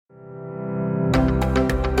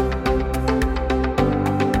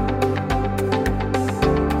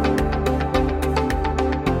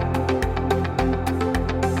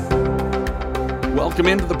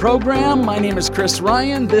Welcome into the program. My name is Chris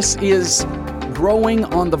Ryan. This is Growing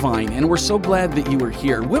on the Vine, and we're so glad that you are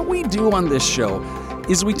here. What we do on this show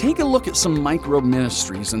is we take a look at some micro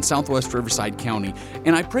ministries in Southwest Riverside County,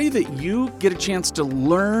 and I pray that you get a chance to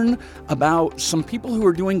learn about some people who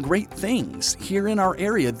are doing great things here in our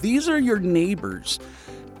area. These are your neighbors.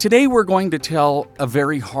 Today we're going to tell a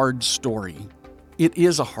very hard story. It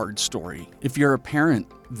is a hard story. If you're a parent,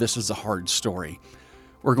 this is a hard story.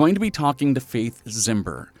 We're going to be talking to Faith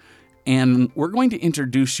Zimber, and we're going to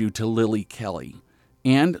introduce you to Lily Kelly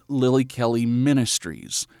and Lily Kelly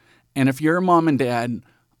Ministries. And if you're a mom and dad,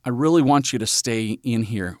 I really want you to stay in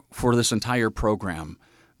here for this entire program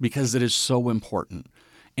because it is so important.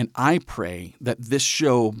 And I pray that this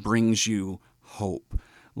show brings you hope.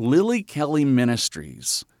 Lily Kelly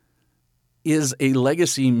Ministries is a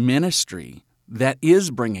legacy ministry that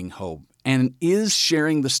is bringing hope and is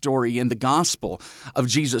sharing the story and the gospel of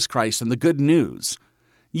Jesus Christ and the good news.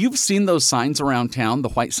 You've seen those signs around town, the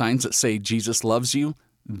white signs that say Jesus loves you.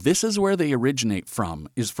 This is where they originate from,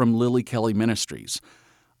 is from Lily Kelly Ministries.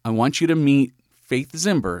 I want you to meet Faith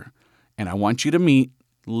Zimber, and I want you to meet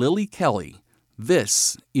Lily Kelly.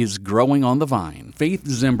 This is Growing on the Vine. Faith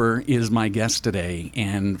Zimber is my guest today,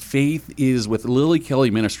 and Faith is with Lily Kelly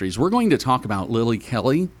Ministries. We're going to talk about Lily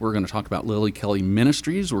Kelly. We're going to talk about Lily Kelly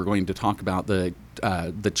Ministries. We're going to talk about the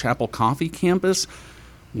Chapel Coffee Campus.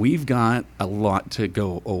 We've got a lot to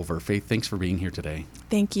go over. Faith, thanks for being here today.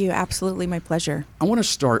 Thank you. Absolutely my pleasure. I want to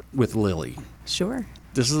start with Lily. Sure.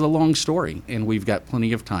 This is a long story, and we've got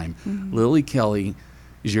plenty of time. Mm-hmm. Lily Kelly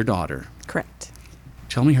is your daughter. Correct.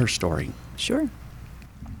 Tell me her story. Sure.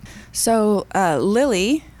 So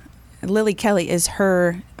Lily Kelly is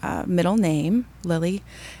her middle name, Lily,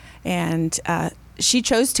 and she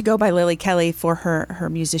chose to go by Lily Kelly for her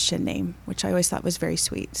musician name, which I always thought was very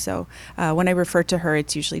sweet. So when I refer to her,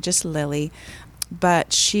 it's usually just Lily.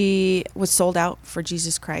 But she was sold out for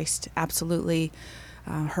Jesus Christ, absolutely.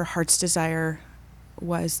 Her heart's desire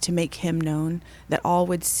was to make him known, that all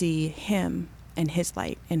would see him and his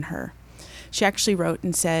light in her. She actually wrote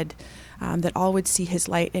and said that all would see his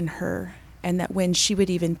light in her, and that when she would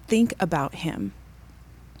even think about him,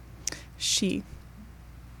 she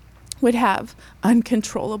would have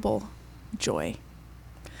uncontrollable joy.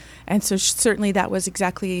 And so certainly that was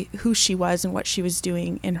exactly who she was and what she was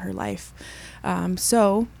doing in her life.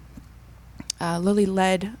 So Lily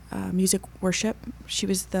led music worship. She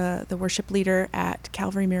was the worship leader at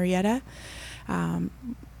Calvary Marietta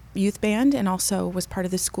youth band, and also was part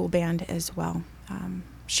of the school band as well.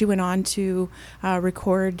 She went on to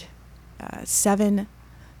record 7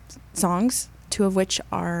 songs, 2 of which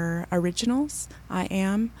are originals, I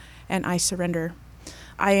Am and I Surrender.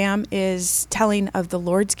 I Am is telling of the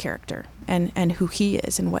Lord's character and who he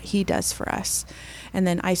is and what he does for us. And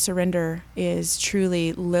then I Surrender is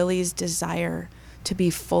truly Lily's desire to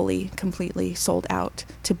be fully, completely sold out,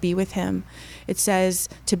 to be with him. It says,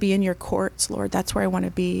 to be in your courts, Lord, that's where I want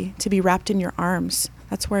to be wrapped in your arms.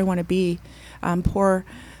 That's where I want to be. Pour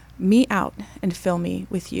me out and fill me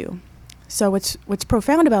with you. So what's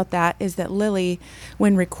profound about that is that Lily,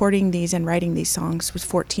 when recording these and writing these songs, was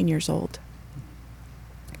 14 years old.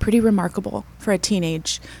 Pretty remarkable for a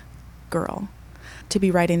teenage girl to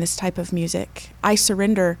be writing this type of music. I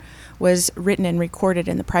Surrender was written and recorded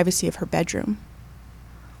in the privacy of her bedroom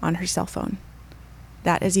on her cell phone.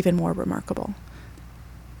 That is even more remarkable.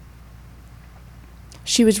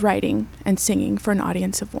 She was writing and singing for an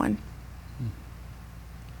audience of 1.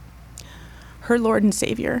 Her Lord and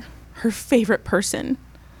Savior, her favorite person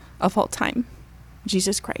of all time,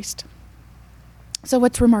 Jesus Christ. So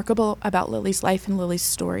what's remarkable about Lily's life and Lily's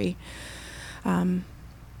story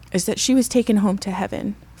is that she was taken home to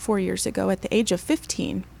heaven 4 years ago at the age of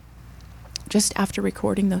 15, just after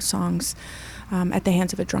recording those songs at the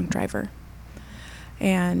hands of a drunk driver.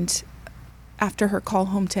 And after her call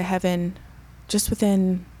home to heaven, just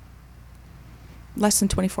within less than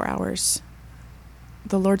 24 hours,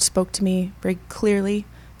 the Lord spoke to me very clearly,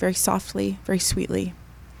 very softly, very sweetly,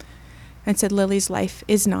 and said, Lily's life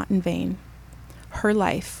is not in vain. Her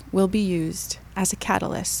life will be used as a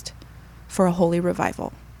catalyst for a holy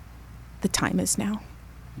revival. The time is now.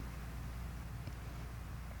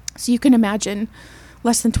 So you can imagine,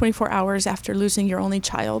 less than 24 hours after losing your only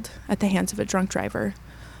child at the hands of a drunk driver,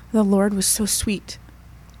 the Lord was so sweet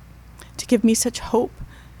to give me such hope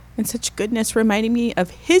and such goodness, reminding me of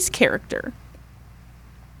his character.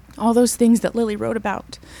 All those things that Lily wrote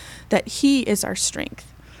about, that he is our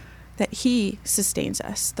strength, that he sustains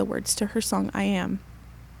us, the words to her song, I Am.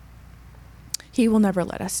 He will never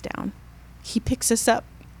let us down. He picks us up,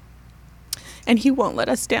 and he won't let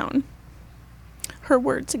us down. Her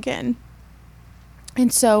words again,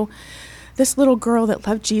 And so this little girl that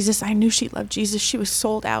loved Jesus, I knew she loved Jesus. She was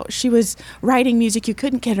sold out. She was writing music. You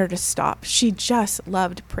couldn't get her to stop. She just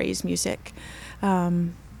loved praise music.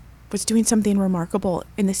 Was doing something remarkable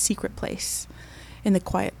in the secret place, in the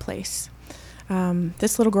quiet place.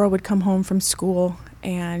 This little girl would come home from school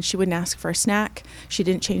and she wouldn't ask for a snack. She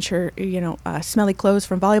didn't change her, smelly clothes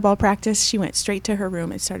from volleyball practice. She went straight to her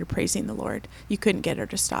room and started praising the Lord. You couldn't get her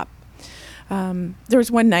to stop. There was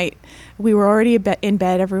one night we were already in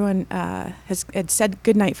bed. Everyone had said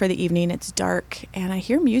goodnight for the evening. It's dark and I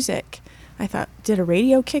hear music. I thought, did a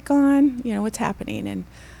radio kick on? What's happening? And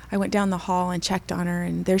I went down the hall and checked on her,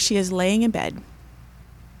 and there she is laying in bed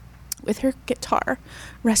with her guitar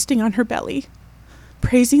resting on her belly,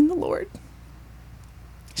 praising the Lord.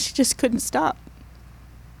 She just couldn't stop.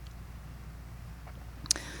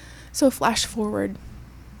 So flash forward,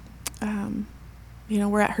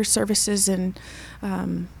 we're at her services, and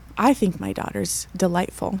I think my daughter's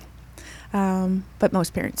delightful, but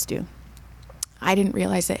most parents do. I didn't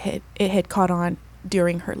realize that it had caught on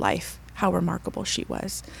during her life, how remarkable she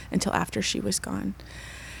was, until after she was gone.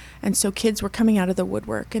 And so kids were coming out of the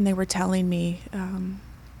woodwork, and they were telling me,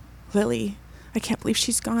 Lily, I can't believe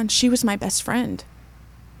she's gone. She was my best friend.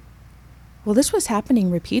 Well, this was happening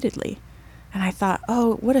repeatedly. And I thought,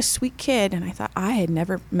 oh, what a sweet kid. And I thought, I had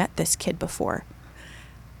never met this kid before.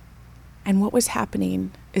 And what was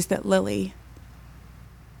happening is that Lily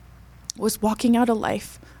was walking out a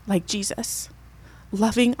life like Jesus,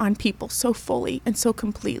 loving on people so fully and so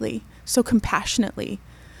completely, so compassionately,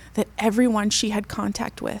 that everyone she had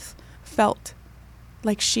contact with felt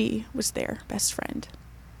like she was their best friend.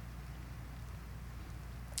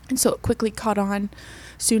 And so it quickly caught on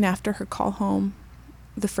soon after her call home,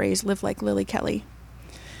 the phrase, live like Lily Kelly.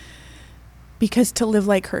 Because to live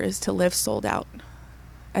like her is to live sold out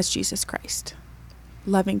as Jesus Christ,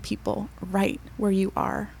 loving people right where you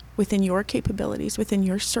are, within your capabilities, within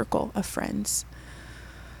your circle of friends.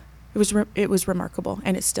 It was remarkable,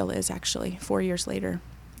 and it still is, actually. 4 years later,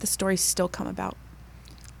 the stories still come about.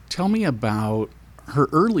 Tell me about her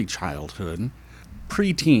early childhood,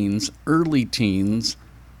 preteens, early teens.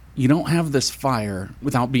 You don't have this fire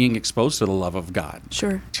without being exposed to the love of God.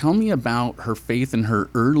 Sure. Tell me about her faith in her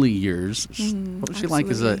early years. What was she like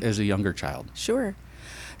as a younger child? Sure.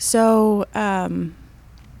 So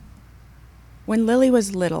when Lily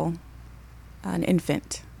was little, an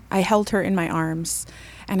infant, I held her in my arms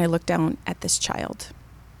and I looked down at this child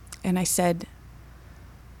and I said,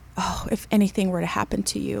 oh, if anything were to happen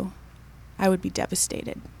to you, I would be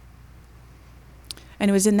devastated. And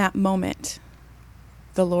it was in that moment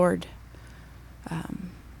the Lord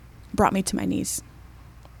brought me to my knees,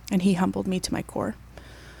 and he humbled me to my core.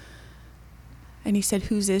 And he said,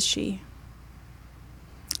 whose is she?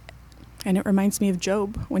 And it reminds me of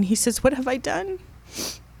Job when he says, what have I done?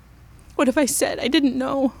 What have I said? I didn't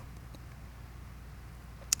know.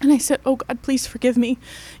 And I said, oh God, please forgive me.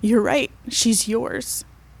 You're right. She's yours.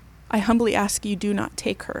 I humbly ask you, do not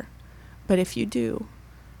take her. But if you do,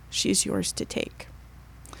 she's yours to take.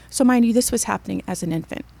 So mind you, this was happening as an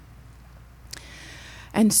infant.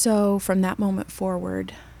 And so from that moment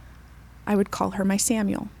forward, I would call her my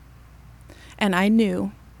Samuel. And I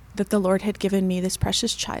knew that the Lord had given me this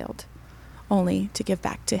precious child only to give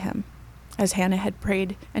back to him, as Hannah had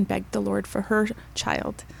prayed and begged the Lord for her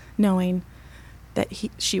child, knowing that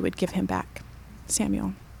she would give him back,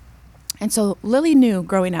 Samuel. And so Lily knew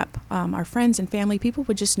growing up, our friends and family, people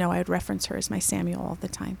would just know I would reference her as my Samuel all the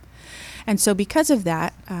time. And so because of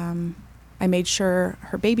that, I made sure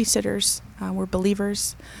her babysitters were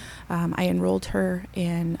believers. I enrolled her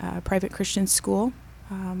in a private Christian school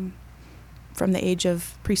from the age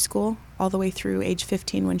of preschool all the way through age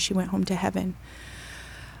 15 when she went home to heaven.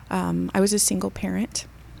 I was a single parent.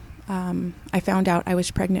 I found out I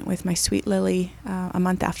was pregnant with my sweet Lily a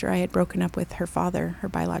month after I had broken up with her father, her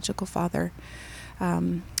biological father.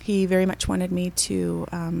 He very much wanted me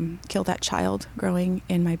to kill that child growing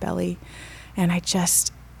in my belly. And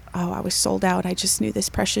I was sold out. I just knew this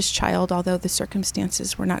precious child, although the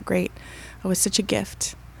circumstances were not great, it was such a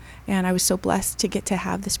gift. And I was so blessed to get to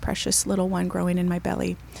have this precious little one growing in my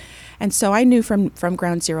belly. And so I knew from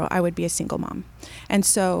ground zero I would be a single mom. And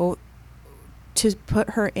so to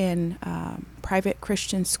put her in private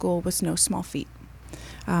Christian school was no small feat.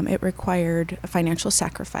 It required a financial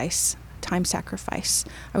sacrifice, time sacrifice.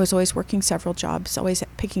 I was always working several jobs, always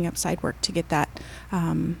picking up side work to get that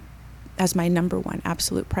as my number one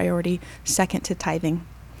absolute priority, second to tithing.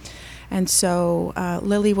 And so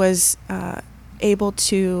Lily was able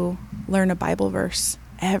to learn a Bible verse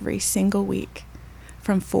every single week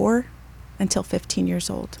from 4 until 15 years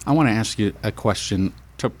old. I want to ask you a question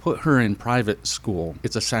to put her in private school,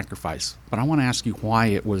 it's a sacrifice. But I want to ask you why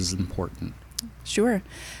it was important. Sure.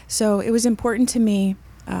 So it was important to me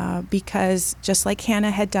because just like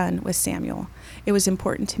Hannah had done with Samuel, it was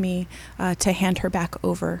important to me to hand her back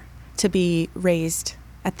over to be raised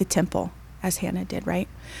at the temple as Hannah did, right?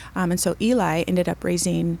 And so Eli ended up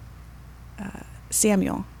raising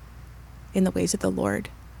Samuel in the ways of the Lord,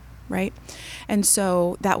 right? And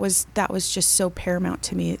so that was just so paramount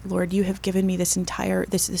to me. Lord, you have given me this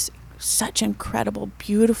such incredible,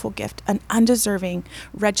 beautiful gift, an undeserving,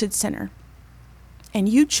 wretched sinner. And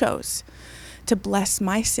you chose to bless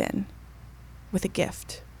my sin with a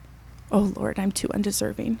gift. Oh Lord, I'm too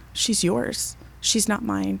undeserving. She's yours. She's not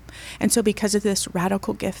mine. And so because of this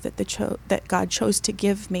radical gift that God chose to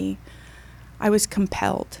give me, I was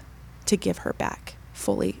compelled to give her back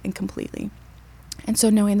fully and completely. And so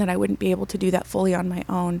knowing that I wouldn't be able to do that fully on my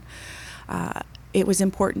own, it was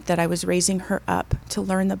important that I was raising her up to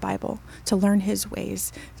learn the Bible, to learn his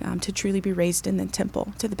ways, to truly be raised in the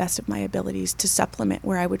temple to the best of my abilities, to supplement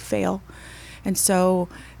where I would fail. And so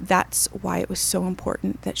that's why it was so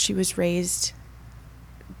important that she was raised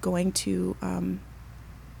going to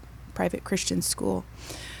private Christian school.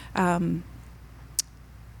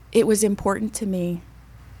 It was important to me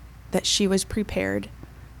that she was prepared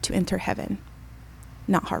to enter heaven,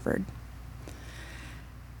 not Harvard.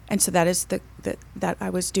 And so that is that I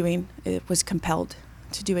was doing. It was compelled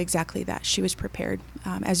to do exactly that. She was prepared.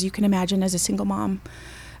 As you can imagine, as a single mom,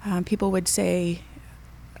 people would say,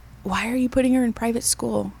 why are you putting her in private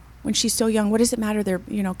school when she's so young? What does it matter? They're,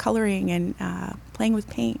 coloring and playing with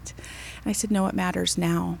paint. And I said, no, it matters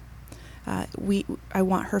now. I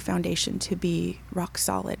want her foundation to be rock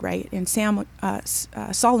solid, right? And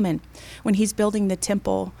Solomon, when he's building the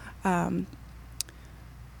temple,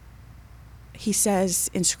 he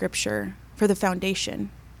says in Scripture, for the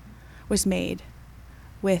foundation was made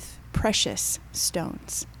with precious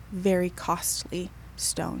stones, very costly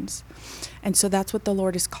stones. And so that's what the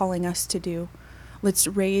Lord is calling us to do. Let's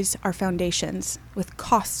raise our foundations with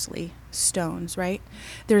costly stones, right?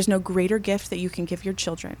 There's no greater gift that you can give your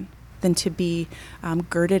children than to be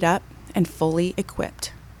girded up and fully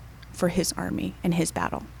equipped for his army and his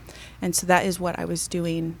battle. And so that is what I was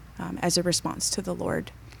doing as a response to the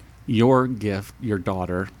Lord. Your gift, your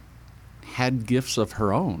daughter, had gifts of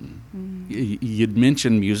her own. You'd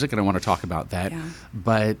mentioned music, and I want to talk about that. Yeah.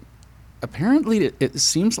 But apparently it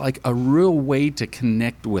seems like a real way to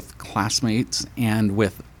connect with classmates and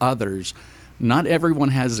with others. Not everyone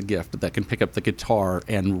has a gift that can pick up the guitar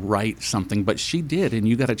and write something, but she did, and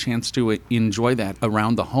you got a chance to enjoy that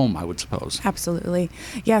around the home, I would suppose. Absolutely.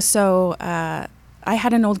 Yeah, so I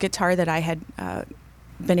had an old guitar that I had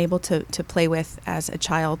been able to play with as a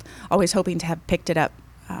child, always hoping to have picked it up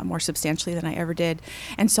more substantially than I ever did.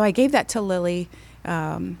 And so I gave that to Lily,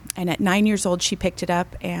 and at 9 years old, she picked it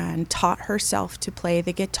up and taught herself to play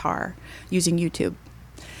the guitar using YouTube.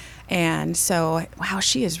 And so, wow,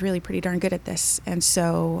 she is really pretty darn good at this. And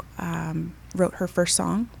so wrote her first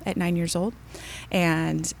song at 9 years old.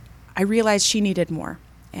 And I realized she needed more,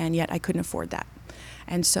 and yet I couldn't afford that.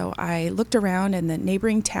 And so I looked around, and the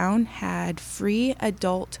neighboring town had free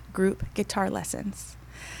adult group guitar lessons.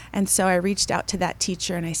 And so I reached out to that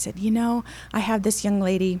teacher, and I said, I have this young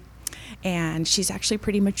lady, and she's actually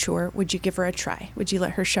pretty mature. Would you give her a try? Would you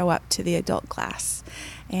let her show up to the adult class?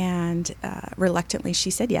 And reluctantly, she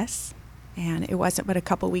said yes. And it wasn't but a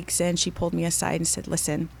couple weeks in, she pulled me aside and said,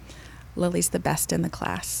 listen, Lily's the best in the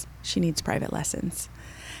class. She needs private lessons.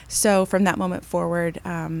 So from that moment forward,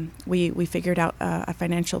 we figured out a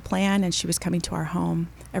financial plan, and she was coming to our home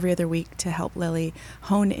every other week to help Lily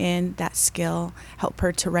hone in that skill, help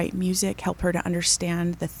her to write music, help her to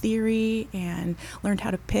understand the theory, and learned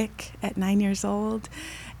how to pick at 9 years old.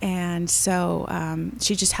 And so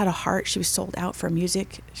she just had a heart. She was sold out for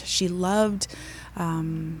music. She loved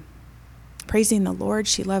praising the Lord.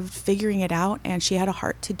 She loved figuring it out, and she had a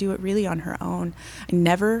heart to do it really on her own. I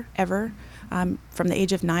never, ever, from the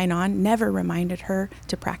age of 9 on, never reminded her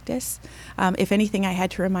to practice. If anything, I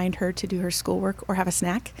had to remind her to do her schoolwork or have a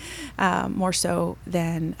snack, more so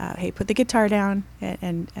than, hey, put the guitar down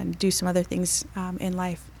and do some other things in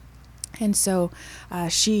life. And so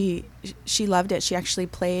she loved it. She actually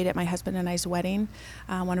played at my husband and I's wedding,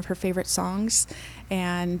 one of her favorite songs,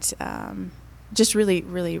 and just really,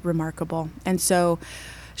 really remarkable. And so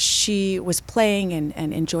she was playing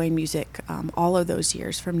and enjoying music all of those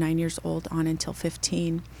years, from 9 years old on until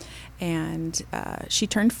 15. And she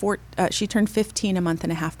turned 15 a month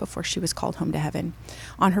and a half before she was called home to heaven.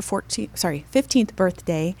 On her 15th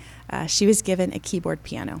birthday, she was given a keyboard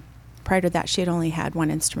piano. Prior to that, she had only had one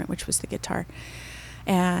instrument, which was the guitar.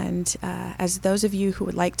 And as those of you who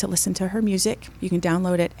would like to listen to her music, you can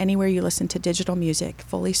download it anywhere you listen to digital music.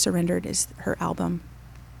 Fully Surrendered is her album.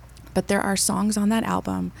 But there are songs on that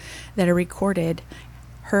album that are recorded,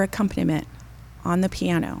 her accompaniment on the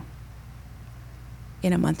piano,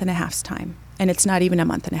 in a month and a half's time. And it's not even a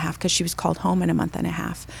month and a half because she was called home in a month and a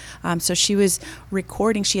half. So she was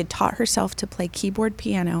recording. She had taught herself to play keyboard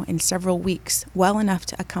piano in several weeks, well enough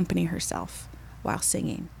to accompany herself while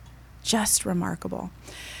singing. Just remarkable.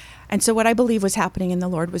 And so what I believe was happening and the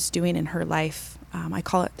Lord was doing in her life, I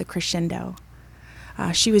call it the crescendo.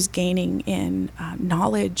 She was gaining in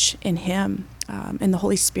knowledge in Him, and the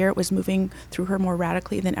Holy Spirit was moving through her more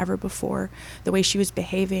radically than ever before. The way she was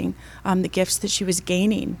behaving, the gifts that she was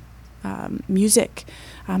gaining, music,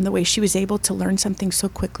 the way she was able to learn something so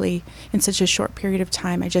quickly in such a short period of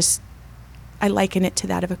time. I liken it to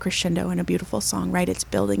that of a crescendo in a beautiful song, right? It's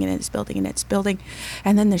building and it's building and it's building.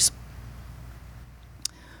 And then there's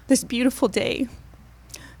this beautiful day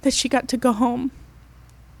that she got to go home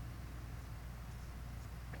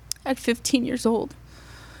at 15 years old.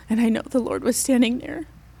 And I know the Lord was standing there.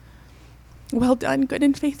 Well done, good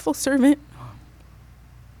and faithful servant.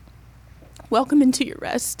 Welcome into your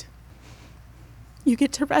rest. You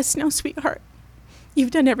get to rest now, sweetheart.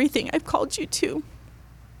 You've done everything I've called you to.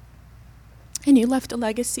 And you left a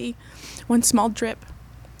legacy, one small drip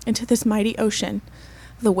into this mighty ocean,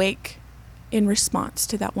 the wake in response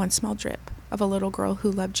to that one small drip of a little girl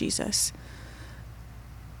who loved Jesus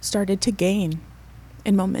started to gain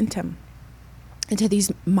in momentum into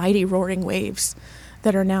these mighty roaring waves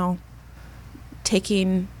that are now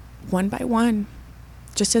taking one by one,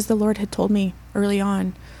 just as the Lord had told me early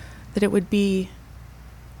on that it would be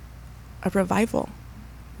a revival,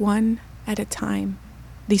 one at a time.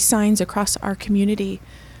 These signs across our community,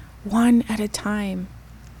 one at a time.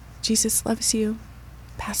 Jesus loves you.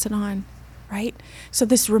 Pass it on, right? So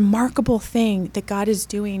this remarkable thing that God is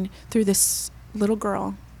doing through this little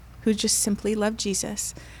girl who just simply loved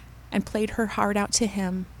Jesus and played her heart out to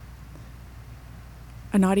Him,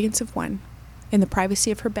 an audience of one, in the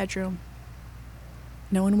privacy of her bedroom.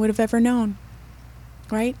 No one would have ever known,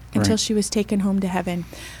 right? Until she was taken home to heaven.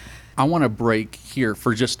 I want to break here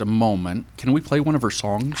for just a moment. Can we play one of her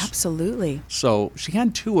songs? Absolutely. So she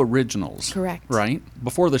had two originals. Correct. Right?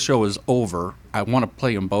 Before the show is over, I want to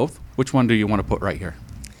play them both. Which one do you want to put right here?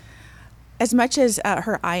 As much as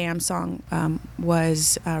her I Am song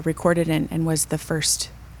was recorded and was the first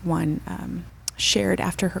one shared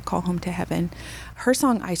after her call home to heaven, her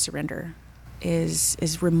song I Surrender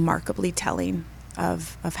is remarkably telling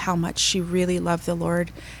of how much she really loved the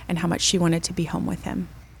Lord and how much she wanted to be home with Him.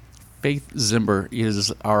 Faith Zimber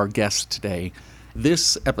is our guest today.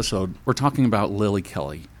 This episode, we're talking about Lily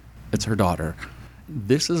Kelly. It's her daughter.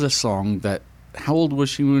 This is a song that, how old was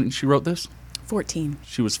she when she wrote this? 14.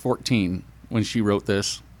 She was 14 when she wrote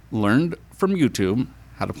this, learned from YouTube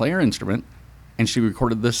how to play her instrument, and she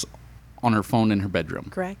recorded this on her phone in her bedroom.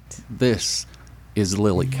 Correct. This is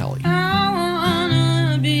Lily Kelly. I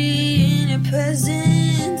wanna be in your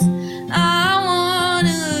presence. I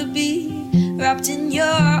wanna be wrapped in your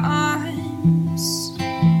arms.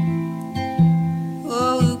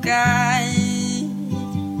 Oh God,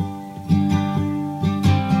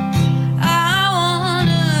 I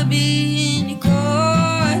wanna be in your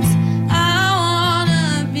courts. I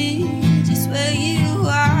wanna be just where you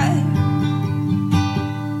are.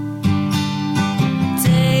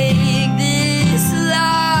 Take this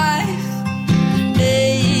life,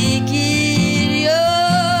 make it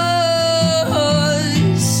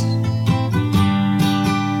yours.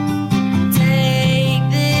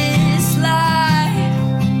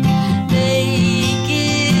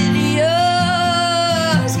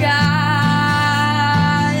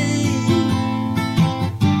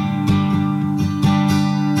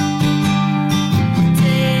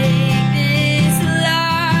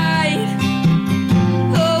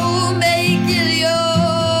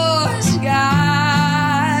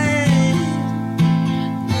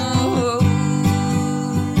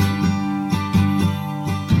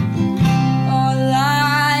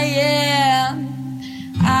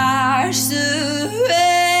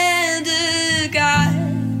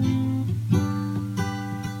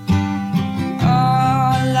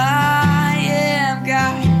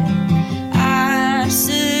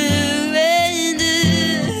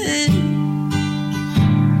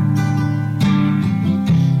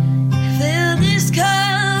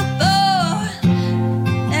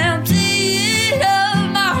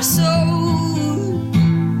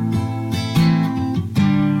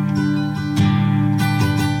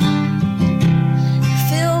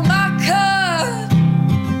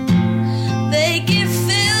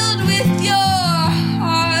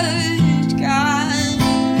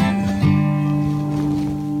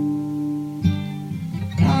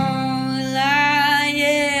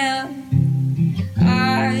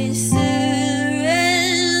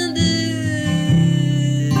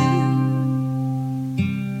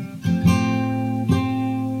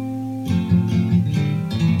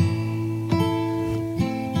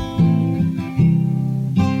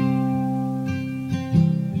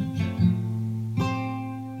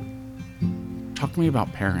 Talk to me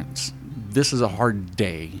about parents. This is a hard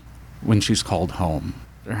day when she's called home.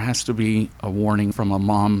 There has to be a warning from a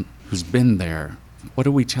mom who's been there. What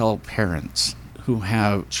do we tell parents who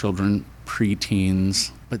have children,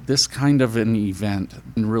 preteens? But this kind of an event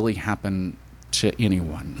can really happen to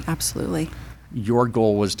anyone. Absolutely. Your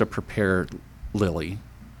goal was to prepare Lily,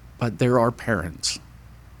 but there are parents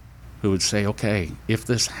who would say, okay, if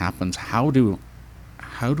this happens, how do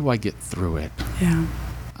I get through it? Yeah.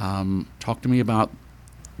 Talk to me about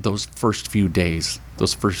those first few days,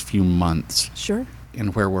 those first few months. Sure.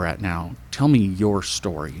 And where we're at now. Tell me your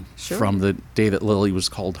story from the day that Lily was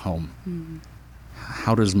called home. Mm-hmm.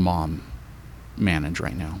 How does mom manage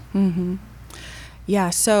right now? Mm-hmm. Yeah,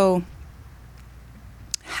 so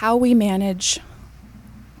how we manage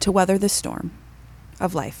to weather the storm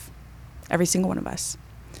of life, every single one of us,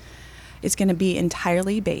 is going to be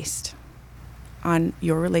entirely based on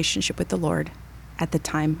your relationship with the Lord at the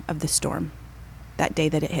time of the storm, that day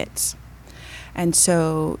that it hits. And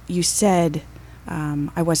so you said,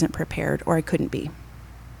 I wasn't prepared, or I couldn't be.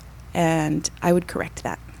 And I would correct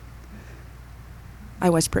that.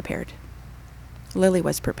 I was prepared. Lily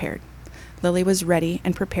was prepared. Lily was ready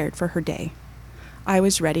and prepared for her day. I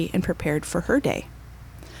was ready and prepared for her day.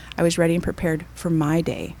 I was ready and prepared for my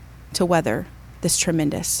day to weather this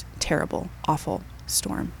tremendous, terrible, awful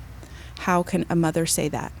storm. How can a mother say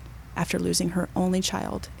that after losing her only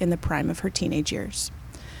child in the prime of her teenage years?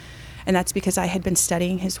 And that's because I had been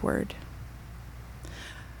studying his word.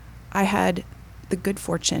 I had the good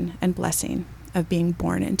fortune and blessing of being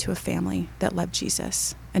born into a family that loved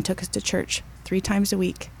Jesus and took us to church 3 times a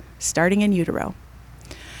week, starting in utero.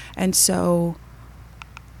 And so,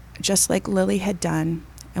 just like Lily had done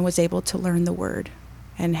and was able to learn the word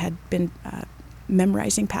and had been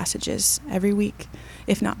memorizing passages every week,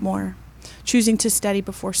 if not more, choosing to study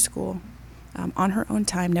before school on her own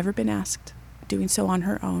time, never been asked, doing so on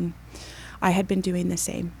her own, I had been doing the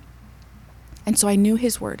same. And so I knew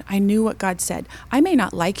his word. I knew what God said. I may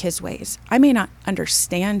not like his ways. I may not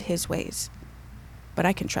understand his ways, but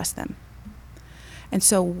I can trust them. And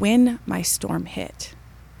so when my storm hit,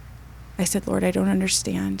 I said, Lord, I don't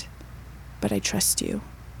understand, but I trust you.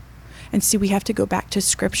 And see, we have to go back to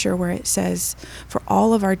scripture where it says, for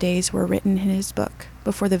all of our days were written in his book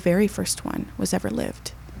before the very first one was ever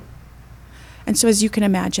lived. And so as you can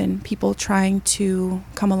imagine, people trying to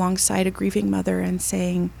come alongside a grieving mother and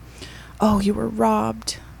saying, oh, you were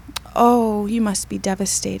robbed. Oh, you must be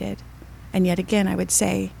devastated. And yet again, I would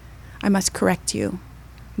say, I must correct you.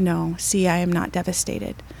 No, see, I am not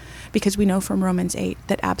devastated. Because we know from Romans 8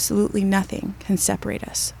 that absolutely nothing can separate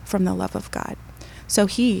us from the love of God. So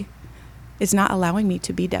he is not allowing me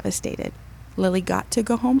to be devastated. Lily got to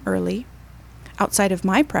go home early, outside of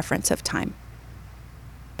my preference of time.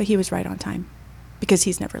 But he was right on time, because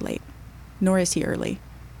he's never late, nor is he early.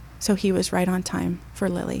 So he was right on time for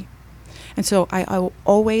Lily. And so I will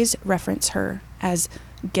always reference her as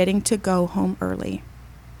getting to go home early,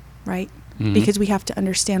 right? Mm-hmm. Because we have to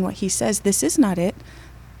understand what he says. This is not it.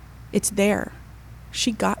 It's there.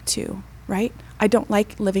 She got to, right? I don't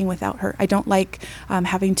like living without her. I don't like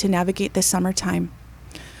having to navigate the summertime.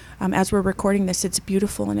 As we're recording this, it's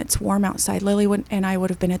beautiful and it's warm outside. Lily and I would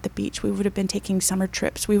have been at the beach. We would have been taking summer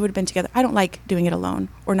trips. We would have been together. I don't like doing it alone,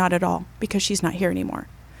 or not at all, because she's not here anymore.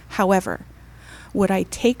 However, would I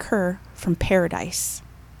take her from paradise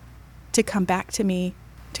to come back to me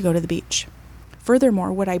to go to the beach?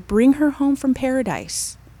 Furthermore, would I bring her home from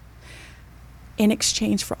paradise in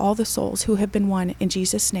exchange for all the souls who have been won in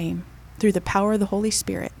Jesus' name through the power of the Holy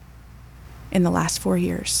Spirit in the last 4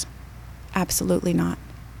 years? Absolutely not.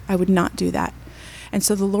 I would not do that. And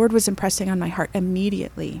so the Lord was impressing on my heart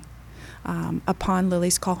immediately upon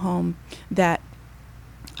Lily's call home that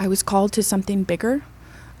I was called to something bigger.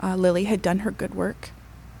 Lily had done her good work,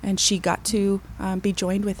 and she got to be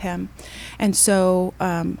joined with him. And so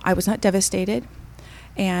I was not devastated,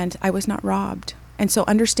 and I was not robbed. And so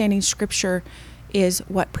understanding Scripture is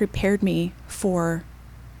what prepared me for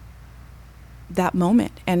that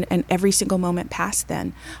moment and every single moment past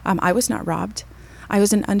then. I was not robbed. I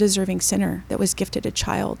was an undeserving sinner that was gifted a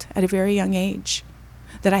child at a very young age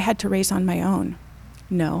that I had to raise on my own.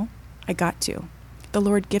 No, I got to. The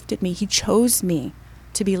Lord gifted me. He chose me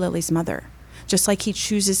to be Lily's mother, just like he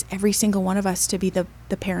chooses every single one of us to be the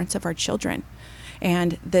parents of our children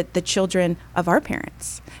and the children of our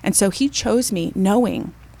parents. And so he chose me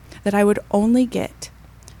knowing that I would only get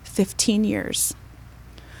 15 years.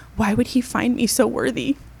 Why would he find me so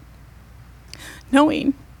worthy?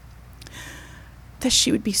 Knowing that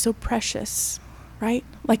she would be so precious, right?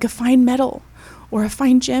 Like a fine metal or a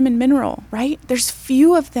fine gem and mineral, right? There's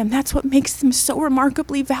few of them. That's what makes them so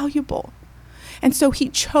remarkably valuable. And so he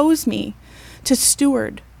chose me to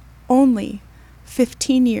steward only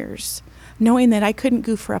 15 years, knowing that I couldn't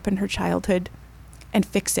goof her up in her childhood and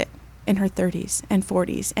fix it in her 30s and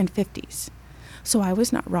 40s and 50s. So I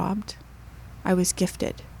was not robbed. I was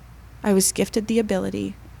gifted. I was gifted the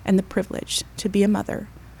ability and the privilege to be a mother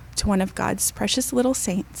to one of God's precious little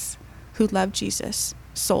saints who loved Jesus,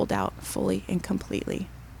 sold out fully and completely.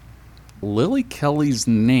 Lily Kelly's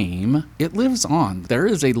name, it lives on. There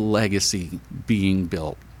is a legacy being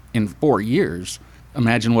built in 4 years.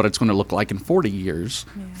 Imagine what it's going to look like in 40 years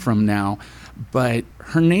from now. But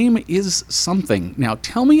her name is something. Now,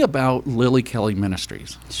 tell me about Lily Kelly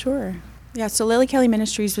Ministries. Sure. Yeah, so Lily Kelly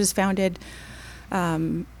Ministries was founded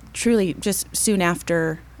truly just soon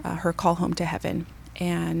after her call home to heaven.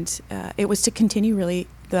 And it was to continue really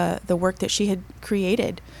the work that she had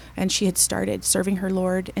created and she had started, serving her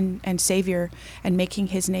Lord and Savior and making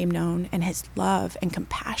his name known and his love and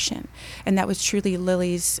compassion. And that was truly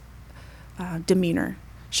Lily's demeanor.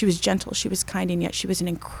 She was gentle, she was kind, and yet she was an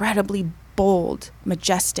incredibly bold,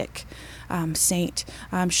 majestic saint.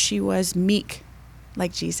 She was meek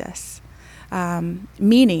like Jesus,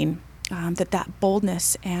 meaning that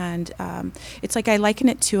boldness and it's like I liken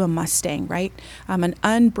it to a Mustang, right? An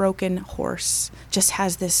unbroken horse just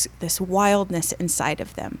has this wildness inside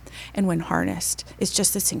of them, and when harnessed, it's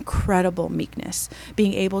just this incredible meekness,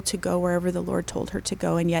 being able to go wherever the Lord told her to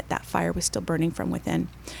go, and yet that fire was still burning from within.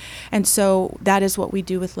 And so that is what we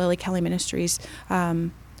do with Lily Kelly Ministries.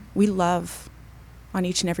 We love on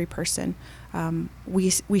each and every person.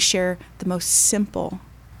 We share the most simple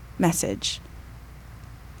message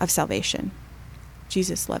of salvation.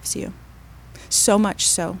 Jesus loves you. So much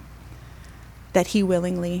so that he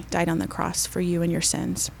willingly died on the cross for you and your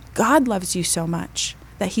sins. God loves you so much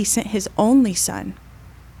that he sent his only son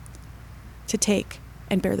to take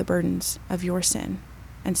and bear the burdens of your sin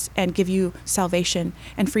and give you salvation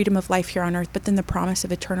and freedom of life here on earth, but then the promise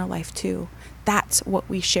of eternal life too. That's what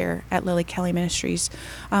we share at Lily Kelly Ministries.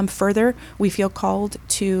 Further, we feel called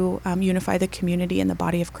to unify the community in the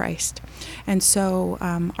body of Christ. And so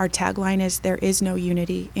our tagline is, there is no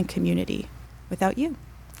unity in community without you,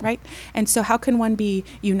 right? And so how can one be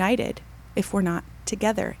united if we're not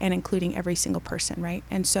together and including every single person, right?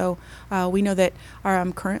 And so we know that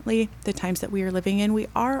currently, the times that we are living in, we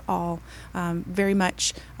are all very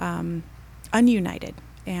much ununited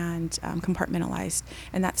and compartmentalized,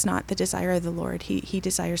 and that's not the desire of the Lord. He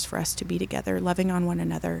desires for us to be together, loving on one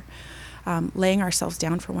another, laying ourselves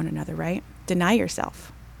down for one another, right? Deny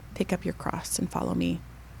yourself, pick up your cross, and follow me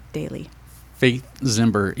daily. Faith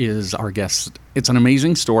Zimber is our guest. It's an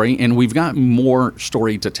amazing story, and we've got more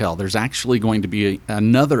story to tell. There's actually going to be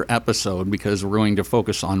another episode because we're going to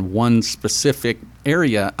focus on one specific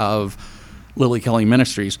area of Lily Kelly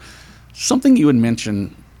Ministries. Something you had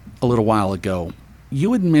mentioned a little while ago.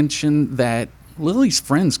 You had mentioned that Lily's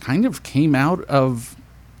friends kind of came out of,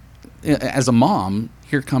 as a mom,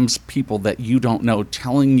 here comes people that you don't know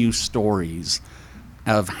telling you stories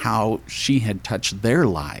of how she had touched their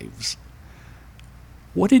lives.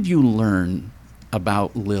 What did you learn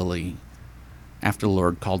about Lily after the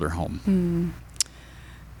Lord called her home?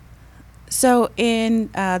 So in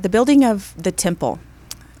the building of the temple,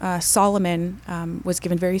 Solomon was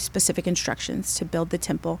given very specific instructions to build the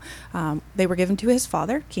temple. They were given to his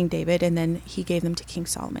father, King David, and then he gave them to King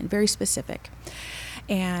Solomon, very specific.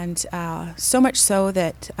 And so much so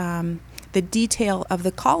that the detail of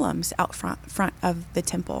the columns out front of the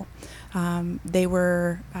temple, they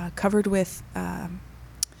were covered with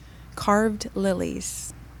carved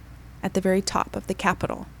lilies at the very top of the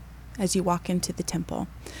capitol as you walk into the temple.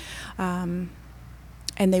 And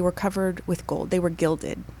they were covered with gold. They were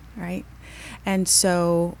gilded, right? And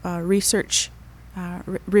so research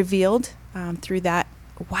revealed through that,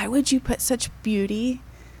 why would you put such beauty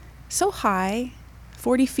so high,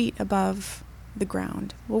 40 feet above the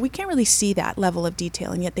ground? Well, we can't really see that level of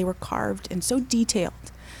detail, and yet they were carved and so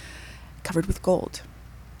detailed, covered with gold.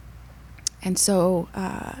 And so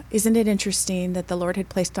isn't it interesting that the Lord had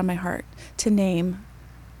placed on my heart to name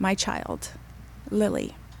my child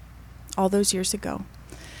Lily all those years ago?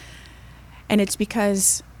 And it's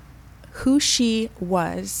because who she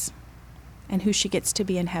was and who she gets to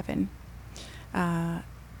be in heaven,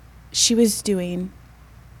 she was doing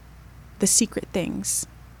the secret things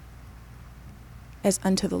as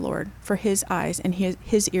unto the Lord for his eyes and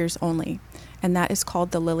his ears only. And that is called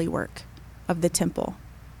the lily work of the temple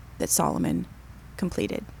that Solomon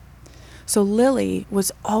completed. So Lily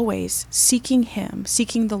was always seeking him,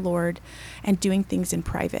 seeking the Lord, and doing things in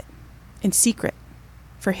private, in secret,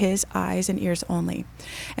 for his eyes and ears only.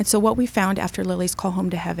 And so what we found after Lily's call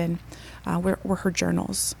home to heaven were her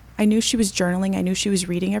journals. I knew she was journaling. I knew she was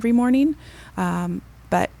reading every morning.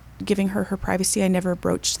 But giving her her privacy, I never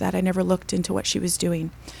broached that. I never looked into what she was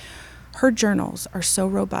doing. Her journals are so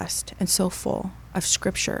robust and so full of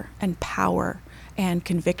scripture and power and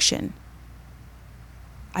conviction.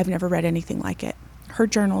 I've never read anything like it. Her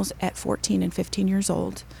journals at 14 and 15 years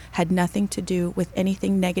old had nothing to do with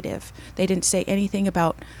anything negative. They didn't say anything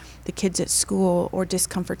about the kids at school or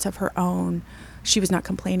discomforts of her own. She was not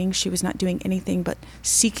complaining. She was not doing anything but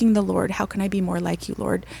seeking the Lord. How can I be more like you,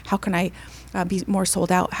 Lord? How can I be more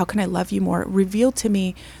sold out? How can I love you more? Reveal to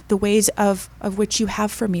me the ways of which you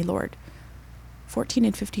have for me, Lord. 14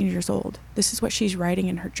 and 15 years old. This is what she's writing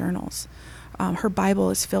in her journals. Her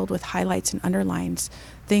Bible is filled with highlights and underlines,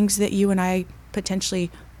 things that you and I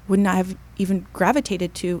potentially would not have even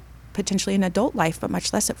gravitated to potentially in adult life, but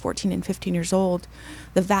much less at 14 and 15 years old.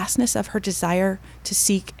 The vastness of her desire to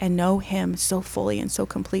seek and know him so fully and so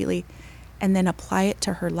completely, and then apply it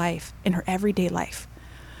to her life, in her everyday life,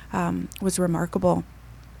 was remarkable.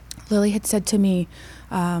 Lily had said to me,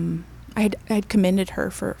 I had commended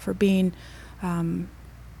her for being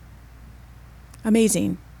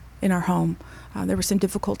amazing in our home. There were some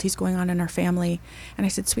difficulties going on in our family. And I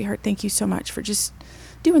said, sweetheart, thank you so much for just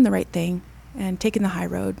doing the right thing and taking the high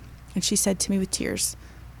road. And she said to me with tears,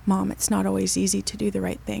 Mom, it's not always easy to do the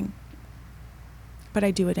right thing, but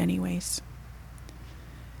I do it anyways.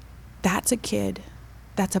 That's a kid.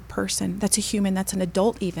 That's a person. That's a human. That's an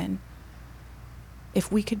adult even.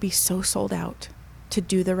 If we could be so sold out to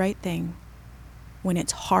do the right thing when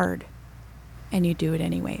it's hard and you do it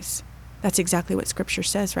anyways. That's exactly what Scripture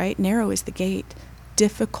says, right? Narrow is the gate.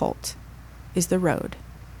 Difficult is the road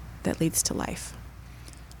that leads to life.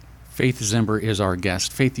 Faith Zimber is our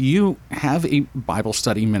guest. Faith, you have a Bible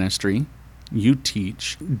study ministry. You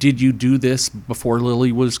teach. Did you do this before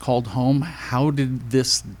Lily was called home? How did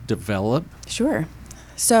this develop? Sure.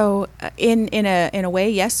 So in a way,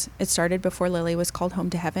 yes, it started before Lily was called home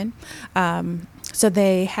to heaven. So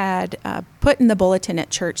they had put in the bulletin at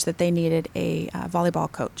church that they needed a volleyball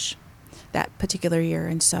coach that particular year.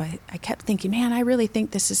 And so I kept thinking, man, I really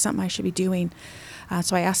think this is something I should be doing.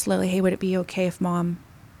 So I asked Lily, hey, would it be okay if Mom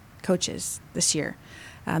coaches this year?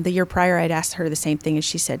 The year prior, I'd asked her the same thing, and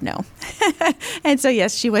she said no. And so,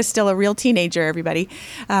 yes, she was still a real teenager, everybody.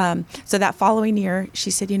 So that following year, she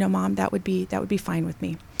said, Mom, that would be fine with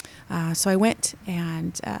me. So I went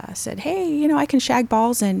and said, hey, I can shag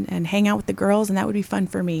balls and hang out with the girls, and that would be fun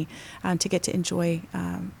for me to get to enjoy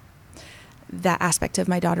that aspect of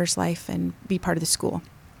my daughter's life and be part of the school.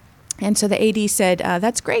 And so the AD said,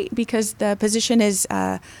 that's great, because the position is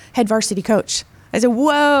head varsity coach. I said,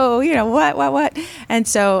 whoa, what? And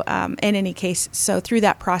so in any case, so through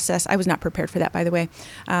that process, I was not prepared for that, by the way,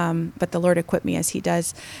 but the Lord equipped me as he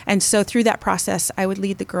does. And so through that process, I would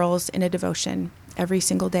lead the girls in a devotion every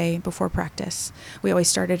single day before practice. We always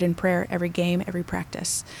started in prayer, every game, every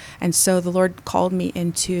practice. And so the Lord called me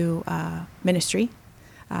into ministry,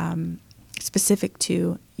 specific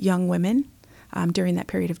to young women during that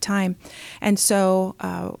period of time. And so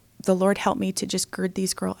the Lord helped me to just gird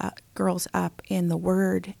these girls up in the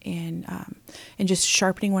Word and just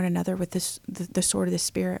sharpening one another with the sword of the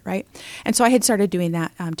Spirit, right? And so I had started doing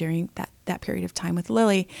that during that period of time with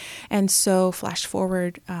Lily. And so flash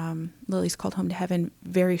forward, Lily's called home to heaven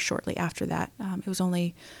very shortly after that. It was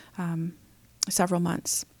only several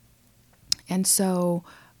months. And so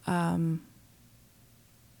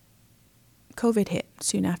COVID hit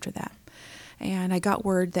soon after that. And I got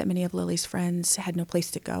word that many of Lily's friends had no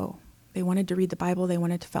place to go. They wanted to read the Bible. They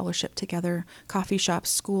wanted to fellowship together. Coffee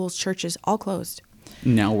shops, schools, churches, all closed.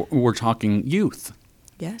 Now we're talking youth.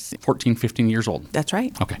 Yes. 14, 15 years old. That's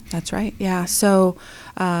right. Okay. That's right. Yeah. So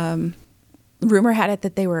rumor had it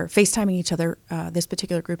that they were FaceTiming each other, this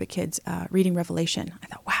particular group of kids, reading Revelation. I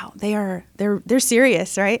thought, wow, they're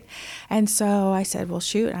serious, right? And so I said, well,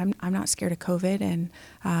 shoot, I'm not scared of COVID,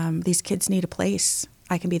 and these kids need a place.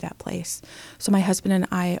 I can be that place. So my husband and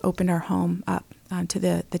I opened our home up to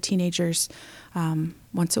the teenagers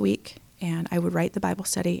once a week, and I would write the Bible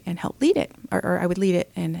study and help lead it, or I would lead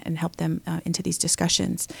it and help them into these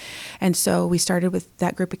discussions. And so we started with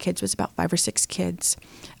that group of kids, was about 5 or 6 kids.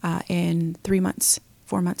 In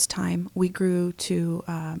 4 months time, we grew to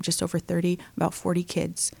just over 30, about 40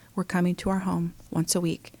 kids were coming to our home once a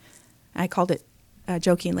week. I called it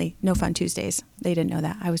jokingly, No Fun Tuesdays. They didn't know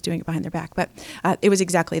that. I was doing it behind their back. But it was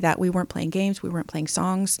exactly that. We weren't playing games. We weren't playing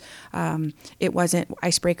songs. It wasn't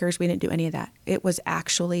icebreakers. We didn't do any of that. It was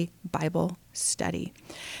actually Bible study.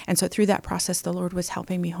 And so through that process, the Lord was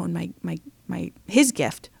helping me hone his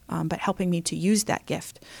gift, but helping me to use that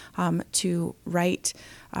gift to write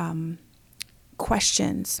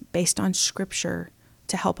questions based on Scripture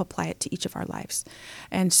to help apply it to each of our lives.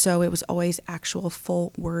 And so it was always actual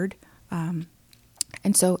full word.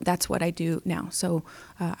 And so that's what I do now. So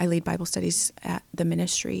I lead Bible studies at the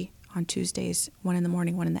ministry on Tuesdays, 1 in the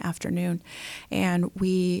morning, 1 in the afternoon. And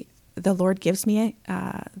the Lord gives me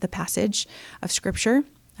the passage of Scripture.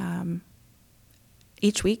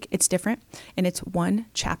 Each week it's different, and it's one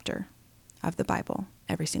chapter of the Bible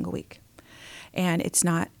every single week. And it's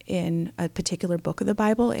not in a particular book of the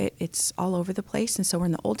Bible. It's all over the place. And so we're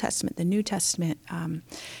in the Old Testament, the New Testament.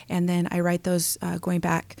 And then I write those going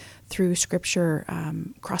back through Scripture,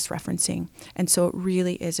 cross-referencing. And so it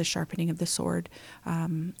really is a sharpening of the sword.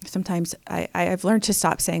 Sometimes I've learned to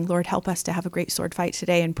stop saying, Lord, help us to have a great sword fight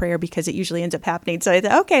today in prayer, because it usually ends up happening. So I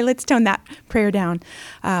thought, okay, let's tone that prayer down.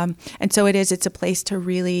 And so it's a place to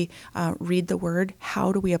really read the Word.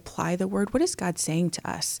 How do we apply the Word? What is God saying to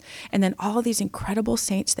us? And then all of these incredible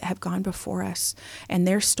saints that have gone before us and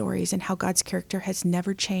their stories, and how God's character has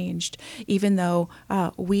never changed. Even though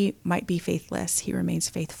we might be faithless, He remains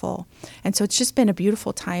faithful. And so it's just been a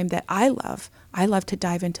beautiful time that I love. I love to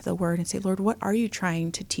dive into the Word and say, Lord, what are you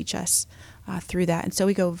trying to teach us through that? And so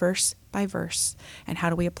we go verse by verse, and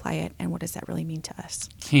how do we apply it, and what does that really mean to us?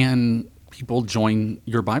 Can people join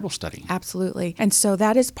your Bible study? Absolutely. And so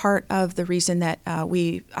that is part of the reason that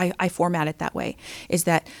I format it that way, is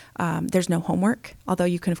that there's no homework, although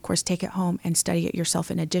you can, of course, take it home and study it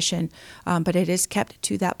yourself in addition. But it is kept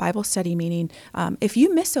to that Bible study, meaning if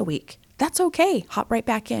you miss a week, that's okay. Hop right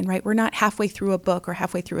back in, right? We're not halfway through a book or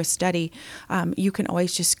halfway through a study. You can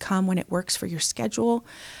always just come when it works for your schedule.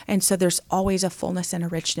 And so there's always a fullness and a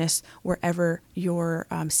richness wherever your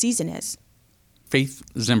season is. Faith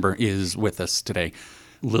Zimber is with us today.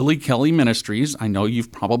 Lily Kelly Ministries, I know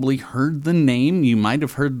you've probably heard the name. You might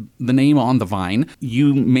have heard the name on the Vine.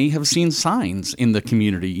 You may have seen signs in the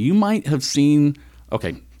community. You might have seen,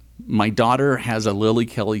 my daughter has a Lily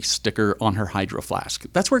Kelly sticker on her Hydro Flask.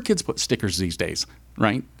 That's where kids put stickers these days,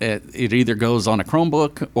 right? It either goes on a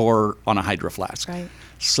Chromebook or on a Hydro Flask. Right.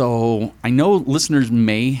 So I know listeners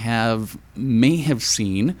may have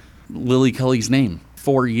seen Lily Kelly's name.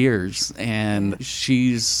 4 years, and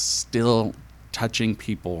she's still touching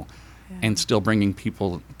people and still bringing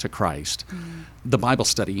people to Christ. The Bible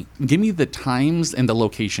study, give me the times and the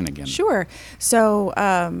location again. Sure. So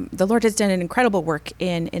the Lord has done an incredible work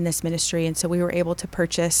in this ministry, and so we were able to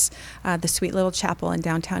purchase the sweet little chapel in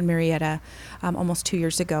downtown Marietta almost 2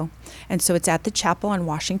 years ago. And so it's at the chapel on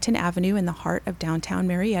Washington Avenue in the heart of downtown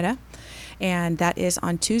Marietta. And that is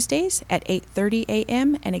on Tuesdays at 8:30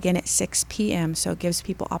 a.m. and again at 6 p.m. So it gives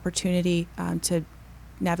people opportunity to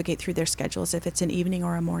navigate through their schedules if it's an evening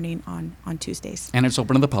or a morning on Tuesdays. And it's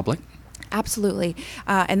open to the public? Absolutely.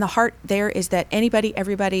 And the heart there is that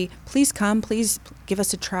everybody, please come, please give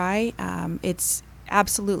us a try. It's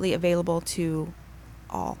absolutely available to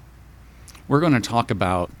all. We're going to talk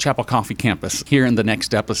about Chapel Coffee Campus here in the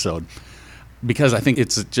next episode, because I think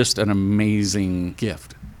it's just an amazing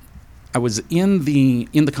gift. I was in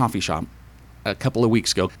the coffee shop a couple of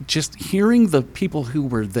weeks ago, just hearing the people who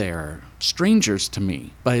were there, strangers to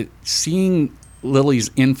me, but seeing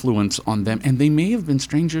Lily's influence on them, and they may have been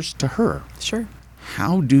strangers to her. Sure.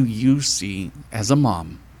 How do you see, as a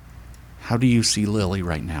mom, how do you see Lily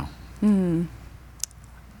right now?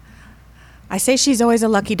 I say she's always a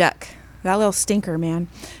lucky duck. That little stinker, man.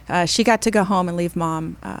 She got to go home and leave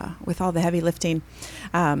mom with all the heavy lifting.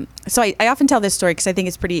 So I often tell this story because I think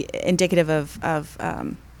it's pretty indicative of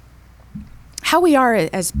how we are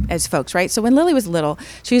as folks, right? So when Lily was little,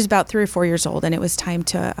 she was about 3 or 4 years old, and it was time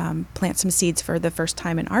to plant some seeds for the first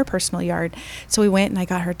time in our personal yard. So we went, and I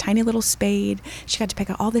got her a tiny little spade. She got to pick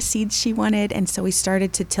out all the seeds she wanted, and so we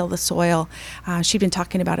started to till the soil. She'd been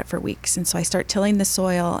talking about it for weeks, and so I start tilling the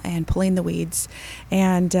soil and pulling the weeds.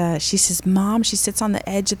 And she says, Mom, she sits on the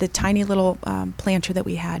edge of the tiny little planter that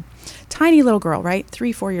we had. Tiny little girl, right?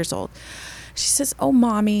 3, 4 years old. She says, oh,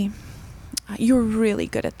 Mommy, you're really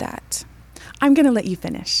good at that. I'm going to let you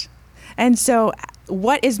finish. And so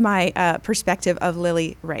what is my perspective of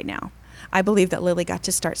Lily right now? I believe that Lily got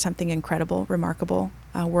to start something incredible, remarkable,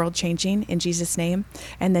 world-changing in Jesus' name.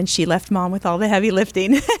 And then she left Mom with all the heavy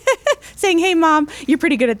lifting, saying, hey, Mom, you're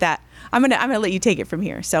pretty good at that. I'm gonna let you take it from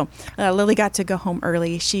here. So Lily got to go home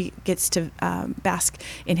early. She gets to bask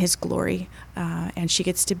in His glory, and she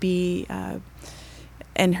gets to be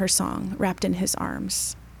in her song, wrapped in His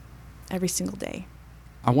arms every single day.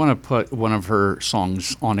 I want to put one of her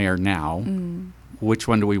songs on air now. Which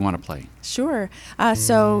one do we want to play? Sure.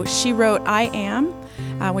 So she wrote I Am,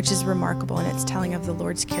 which is remarkable, and it's telling of the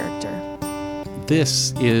Lord's character.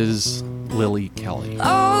 This is Lily Kelly.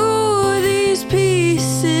 Oh, these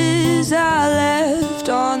pieces I left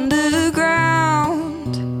on the ground.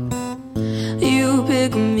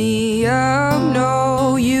 me up.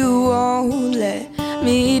 No, you won't let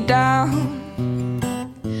me down.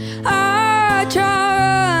 I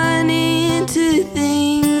try running to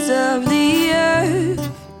things of the earth.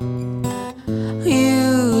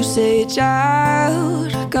 You say,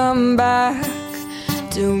 child, come back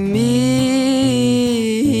to me,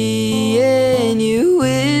 and you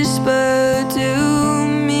whisper to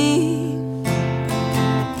me,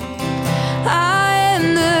 I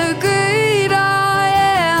am the great I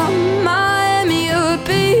am, I am your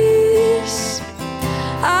peace.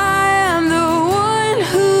 I am the one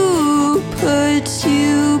who puts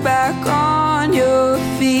you back on your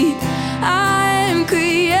feet. I am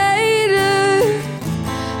creator,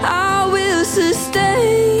 I will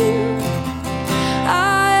sustain.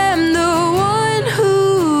 I am the one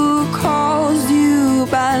who calls you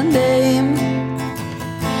by name.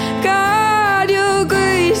 God, your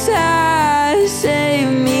grace has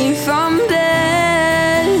saved me from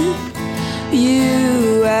death.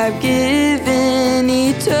 You have given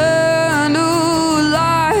eternal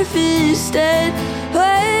life instead.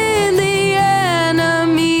 When the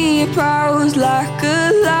enemy prowls like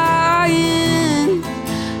a lion,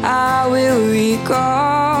 I will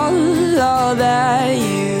recall all that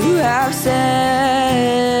you have said.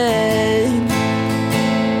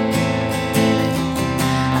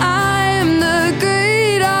 I am the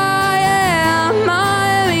great I am, I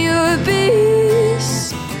am your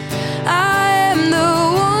peace. I am the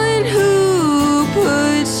one who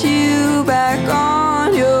puts you back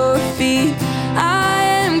on your feet. I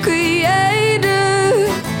am creator,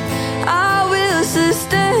 I will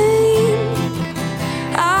sustain.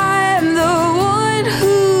 I am the one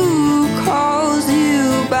who calls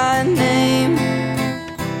you by name.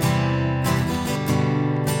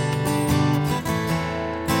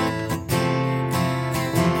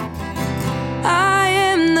 I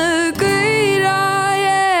am the great I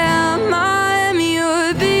am, I am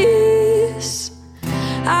your peace.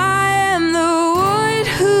 I am the one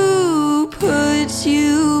who puts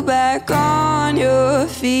you back on your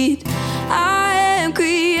feet. I am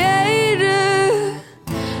creator,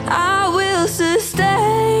 I will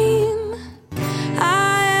sustain.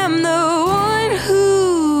 I am the one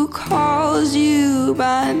who calls you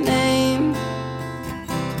by name.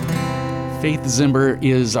 Faith Zimber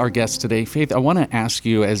is our guest today. Faith, I want to ask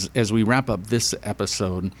you, as we wrap up this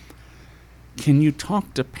episode, can you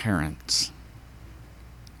talk to parents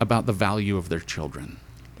about the value of their children?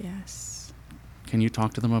 Yes. Can you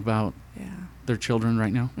talk to them about their children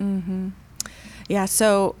right now? Mm-hmm. Yeah,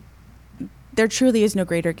 so there truly is no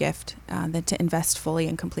greater gift than to invest fully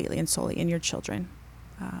and completely and solely in your children.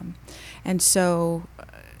 And so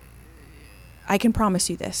I can promise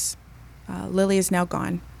you this. Lily is now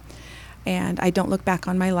gone. And I don't look back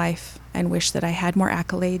on my life and wish that I had more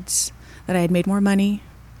accolades, that I had made more money,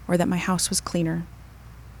 or that my house was cleaner.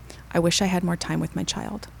 I wish I had more time with my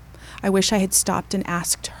child. I wish I had stopped and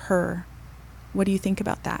asked her, what do you think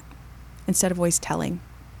about that? Instead of always telling.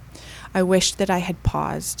 I wish that I had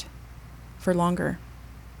paused for longer.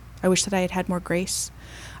 I wish that I had had more grace.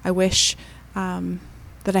 I wish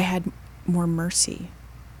that I had more mercy.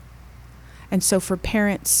 And so for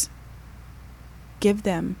parents, give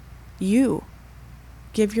them you.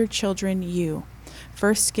 Give your children you.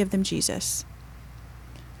 First, give them Jesus,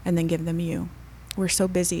 and then give them you. We're so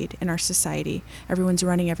busied in our society. Everyone's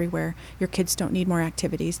running everywhere. Your kids don't need more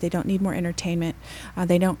activities. They don't need more entertainment.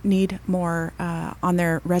 They don't need more on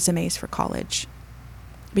their resumes for college.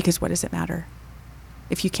 Because what does it matter?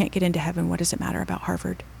 If you can't get into heaven, what does it matter about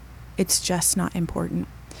Harvard? It's just not important.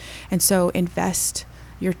 And so invest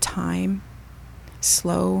your time,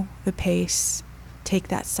 slow the pace, take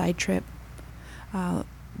that side trip.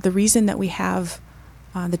 The reason that we have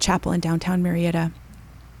the chapel in downtown Marietta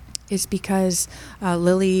is because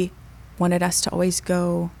Lily wanted us to always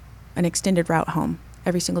go an extended route home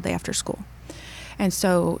every single day after school. And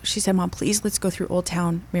so she said, Mom, please, let's go through Old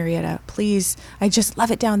Town Marietta. Please, I just love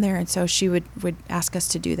it down there. And so she would ask us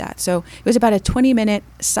to do that. So it was about a 20-minute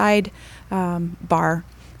side bar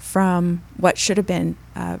from what should have been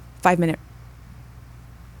a 5-minute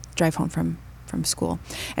drive home from school.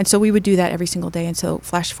 And so we would do that every single day. And so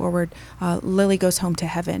flash forward, Lily goes home to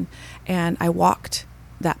heaven. And I walked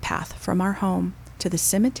that path from our home to the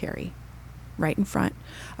cemetery right in front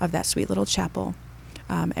of that sweet little chapel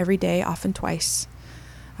every day, often twice,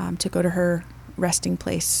 to go to her resting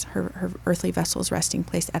place, her earthly vessel's resting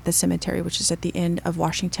place at the cemetery, which is at the end of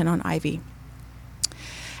Washington on Ivy.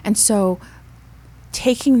 And so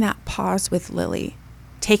taking that pause with Lily,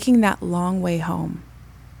 taking that long way home,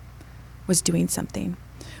 was doing something.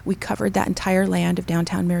 We covered that entire land of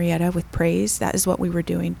downtown Marietta with praise. That is what we were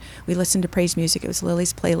doing. We listened to praise music. It was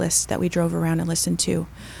Lily's playlist that we drove around and listened to.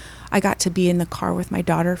 I got to be in the car with my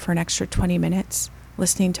daughter for an extra 20 minutes,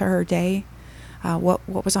 listening to her day,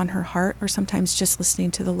 what was on her heart, or sometimes just listening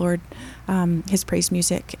to the Lord, his praise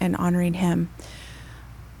music, and honoring him.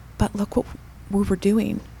 But look what we were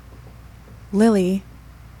doing. Lily,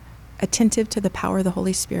 attentive to the power of the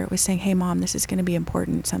Holy Spirit, was saying, hey, Mom, this is going to be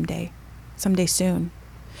important someday soon.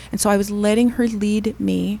 And so I was letting her lead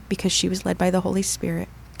me, because she was led by the Holy Spirit,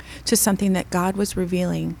 to something that God was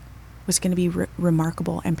revealing was going to be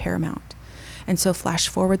remarkable and paramount. And so flash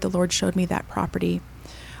forward, the Lord showed me that property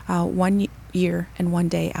 1 year and 1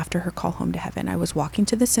 day after her call home to heaven. I was walking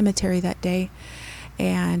to the cemetery that day,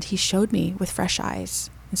 and he showed me with fresh eyes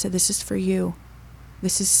and said, this is for you.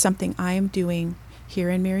 This is something I am doing here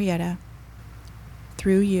in Marietta,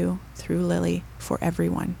 through you, through Lily, for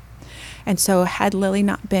everyone. And so had Lily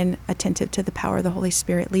not been attentive to the power of the Holy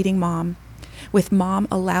Spirit leading Mom, with Mom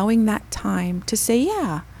allowing that time to say,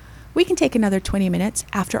 yeah, we can take another 20 minutes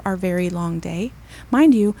after our very long day.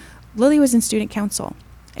 Mind you, Lily was in student council,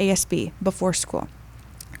 ASB, before school.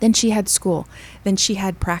 Then she had school. Then she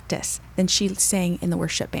had practice. Then she sang in the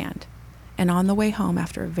worship band. And on the way home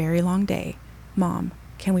after a very long day, Mom,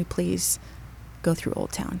 can we please go through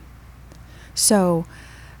Old Town? So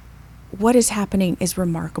what is happening is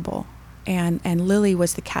remarkable. And Lily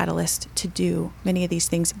was the catalyst to do many of these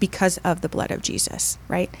things because of the blood of Jesus,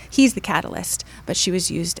 right? He's the catalyst, but she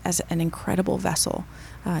was used as an incredible vessel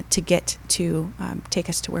to get to take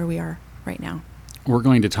us to where we are right now. We're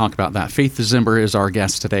going to talk about that. Faith Zimber is our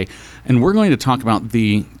guest today, and we're going to talk about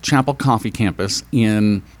the Chapel Coffee Campus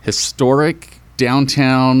in historic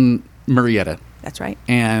downtown Marietta. That's right.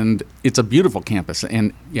 And it's a beautiful campus,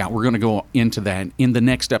 and yeah, we're going to go into that in the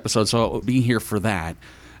next episode, so be here for that.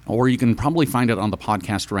 Or you can probably find it on the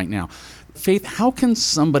podcast right now. Faith, how can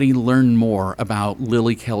somebody learn more about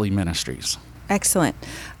Lily Kelly Ministries? Excellent.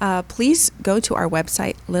 Please go to our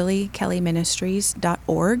website,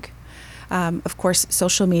 lilykellyministries.org. Of course,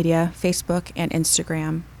 social media, Facebook and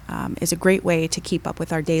Instagram is a great way to keep up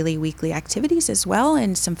with our daily, weekly activities as well,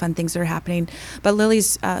 and some fun things that are happening. But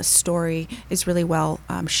Lily's story is really well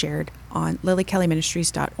shared on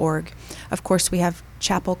lilykellyministries.org. Of course, we have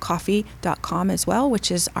chapelcoffee.com as well,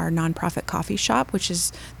 which is our nonprofit coffee shop, which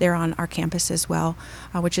is there on our campus as well,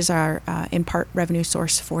 which is our, in part, revenue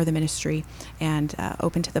source for the ministry, and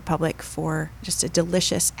open to the public for just a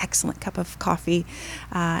delicious, excellent cup of coffee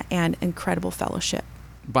and incredible fellowship.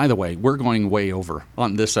 By the way, we're going way over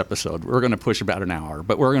on this episode. We're going to push about an hour,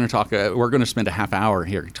 but we're going to talk. We're going to spend a half hour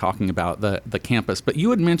here talking about the campus. But you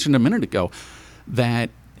had mentioned a minute ago that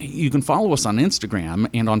you can follow us on Instagram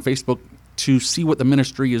and on Facebook to see what the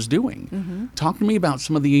ministry is doing. Mm-hmm. Talk to me about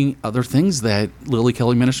some of the other things that Lily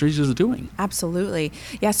Kelly Ministries is doing. Absolutely.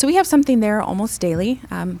 Yeah, so we have something there almost daily,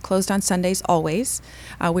 closed on Sundays always.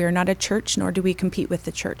 We are not a church, nor do we compete with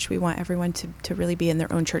the church. We want everyone to really be in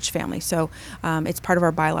their own church family. So it's part of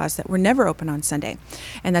our bylaws that we're never open on Sunday.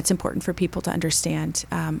 And that's important for people to understand.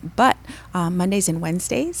 But Mondays and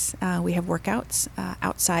Wednesdays, we have workouts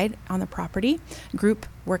outside on the property, group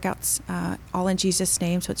workouts, all in Jesus'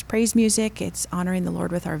 name. So it's praise music, it's honoring the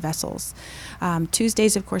Lord with our vessels.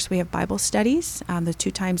 Tuesdays, of course, we have Bible studies, the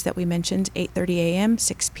 2 times that we mentioned, 8:30 a.m.,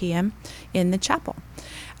 6 p.m. in the chapel.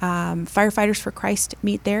 Firefighters for Christ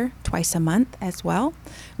meet there twice a month as well.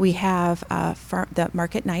 We have the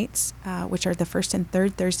market nights, which are the first and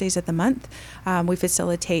third Thursdays of the month. We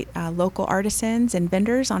facilitate local artisans and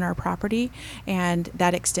vendors on our property, and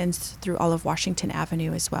that extends through all of Washington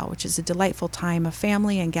Avenue as well, which is a delightful time of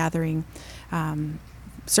family and gathering.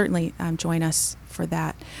 Certainly join us for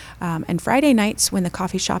that. And Friday nights when the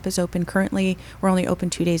coffee shop is open, currently we're only open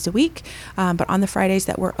 2 days a week, but on the Fridays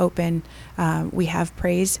that we're open, we have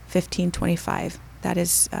Praise 1525. That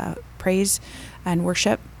is praise and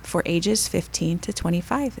worship for ages 15 to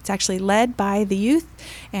 25. It's actually led by the youth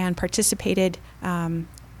and participated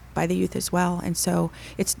by the youth as well. And so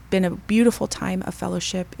it's been a beautiful time of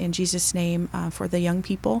fellowship in Jesus' name for the young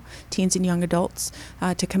people, teens and young adults,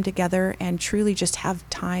 to come together and truly just have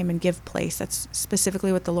time and give place. That's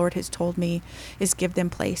specifically what the Lord has told me, is give them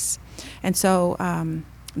place. And so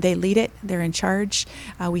they lead it. They're in charge.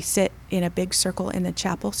 We sit in a big circle in the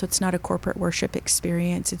chapel, so it's not a corporate worship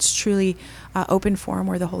experience. It's truly open forum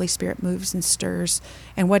where the Holy Spirit moves and stirs,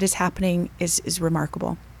 and what is happening is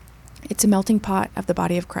remarkable. It's a melting pot of the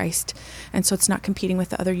body of Christ. And so it's not competing with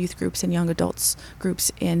the other youth groups and young adults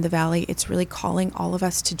groups in the Valley. It's really calling all of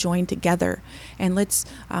us to join together. And let's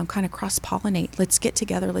kind of cross-pollinate. Let's get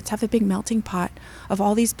together. Let's have a big melting pot of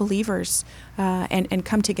all these believers and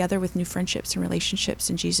come together with new friendships and relationships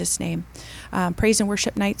in Jesus' name. Praise and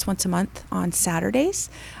worship nights once a month on Saturdays.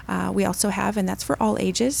 We also have, and that's for all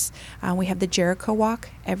ages, we have the Jericho Walk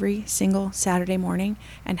every single Saturday morning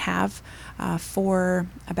and have for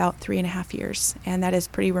about 3.5 years. And that is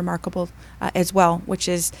pretty remarkable as well, which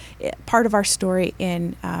is part of our story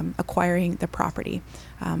in acquiring the property.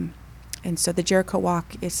 And so the Jericho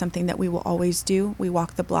Walk is something that we will always do. We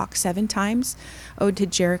walk the block 7 times, Ode to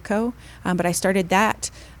Jericho. But I started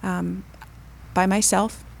that by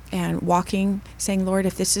myself and walking, saying, Lord,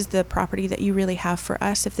 if this is the property that you really have for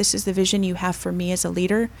us, if this is the vision you have for me as a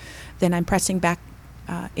leader, then I'm pressing back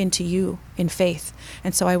into you in faith.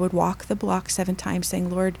 And so I would walk the block 7 times saying,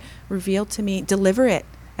 Lord, reveal to me, deliver it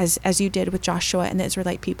as you did with Joshua and the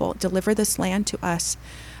Israelite people. Deliver this land to us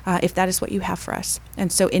if that is what you have for us.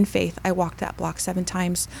 And so in faith, I walked that block 7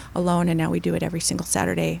 times alone, and now we do it every single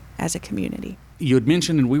Saturday as a community. You had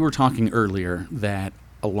mentioned, and we were talking earlier, that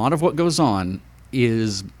a lot of what goes on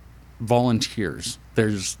is volunteers.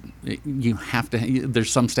 There's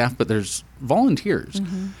some staff, but there's volunteers.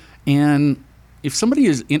 Mm-hmm. And if somebody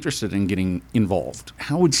is interested in getting involved,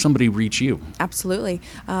 how would somebody reach you? Absolutely.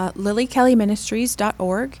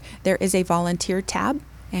 LilyKellyMinistries.org. There is a volunteer tab,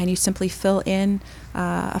 and you simply fill in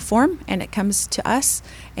a form, and it comes to us.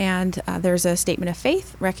 And there's a statement of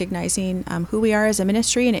faith recognizing who we are as a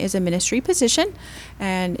ministry, and it is a ministry position.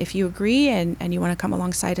 And if you agree and you want to come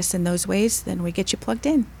alongside us in those ways, then we get you plugged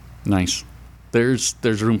in. Nice. There's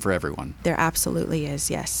room for everyone. There absolutely is,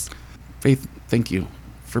 yes. Faith, thank you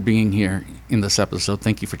for being here in this episode.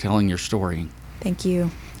 Thank you for telling your story. Thank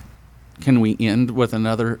you. Can we end with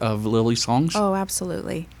another of Lily's songs? Oh,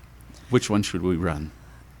 absolutely. Which one should we run?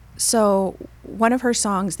 So one of her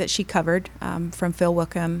songs that she covered from Phil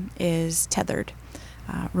Wickham is Tethered.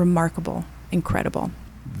 Remarkable, incredible.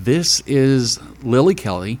 This is Lily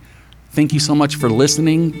Kelly. Thank you so much for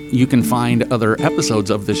listening. You can find other episodes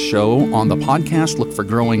of this show on the podcast. Look for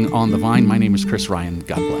Growing on the Vine. My name is Chris Ryan.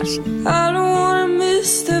 God bless. I don't want to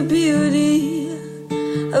miss the beauty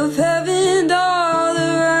of heaven all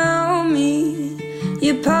around me.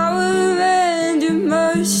 Your power and your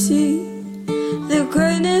mercy, the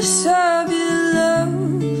greatness of your love.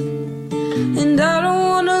 And I don't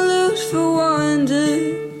want to lose for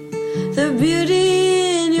wonder the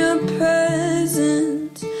beauty in your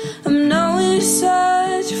presence. I'm knowing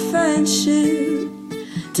such friendship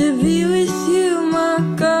to be with you, my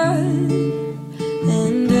God.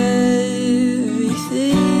 And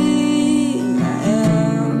everything I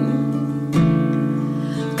am,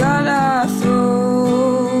 God, I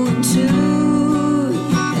throw into your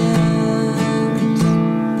hands.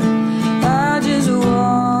 I just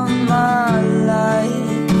want my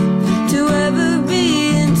life to ever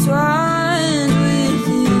be entwined with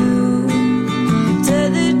you,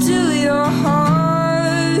 tethered to your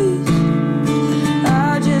heart.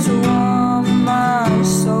 I just want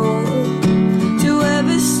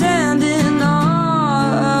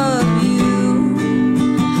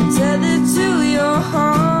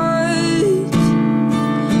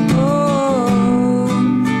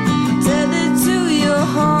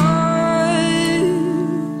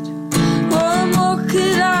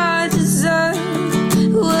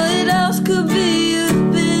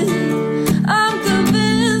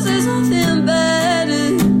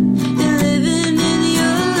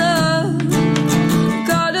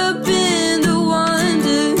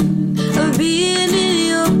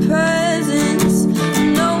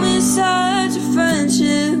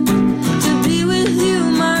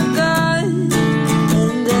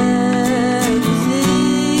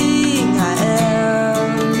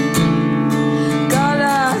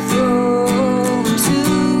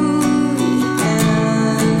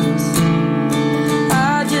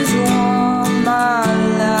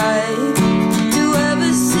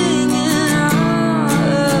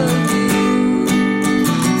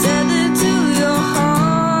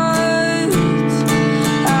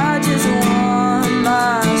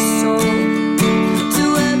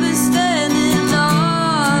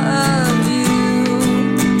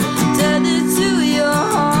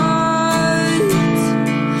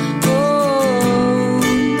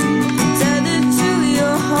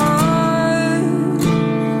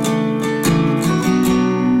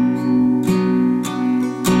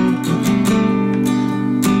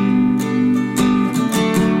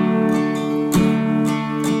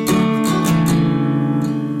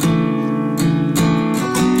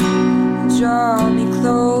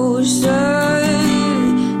closer,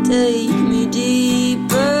 take me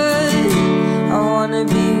deeper. I wanna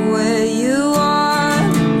be where you are,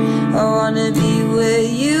 I wanna be where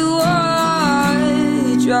you are.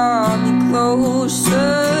 Draw me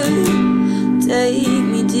closer, take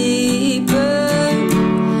me deeper.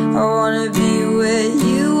 I wanna be where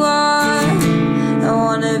you are, I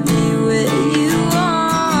wanna be where you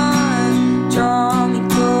are. Draw me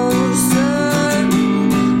closer,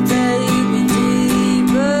 take me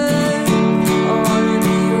deeper. I wanna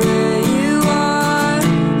be where you are,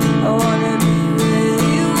 I wanna be where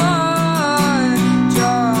you are.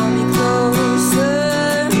 Draw me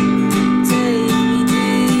closer, take me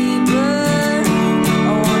deeper. I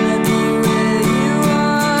wanna be where you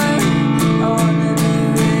are, I wanna be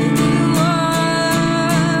where you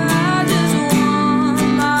are. I just want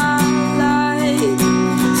my life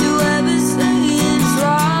to ever stay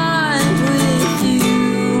entwined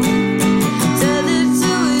with you, tethered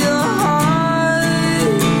to your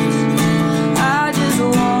heart. I just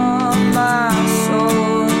want my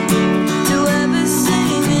soul to ever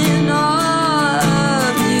sing in awe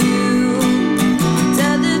of you,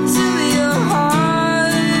 tethered to your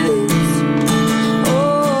heart.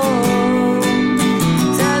 Oh,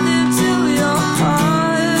 tethered to your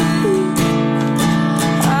heart.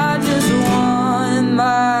 I just want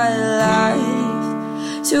my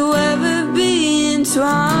life to ever be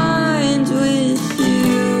entwined with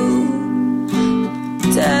you,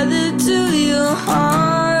 tethered to your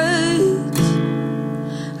heart.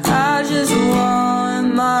 I just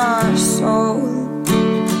want my soul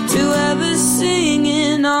to ever sing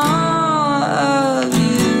in awe of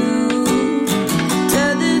you,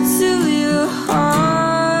 tethered to your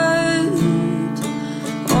heart.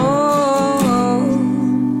 Oh,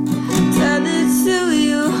 tethered to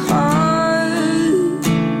your heart.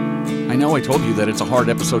 I know I told you that it's a hard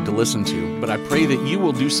episode to listen to, but I pray that you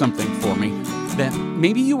will do something for me, that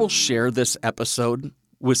maybe you will share this episode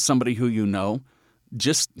with somebody who you know.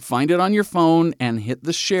 Just find it on your phone and hit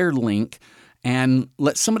the share link and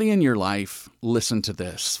let somebody in your life listen to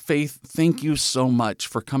this. Faith, thank you so much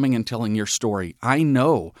for coming and telling your story. I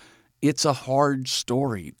know it's a hard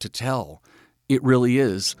story to tell. It really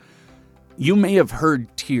is. You may have heard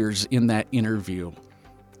tears in that interview,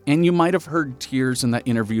 and you might have heard tears in that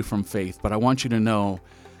interview from Faith, but I want you to know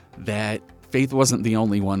that Faith wasn't the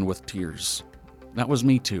only one with tears. That was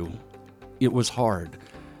me too. It was hard,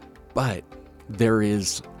 but there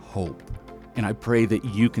is hope, and I pray that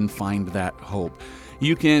you can find that hope.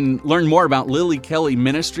 You can learn more about Lily Kelly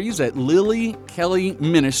Ministries at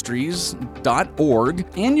lilykellyministries.org,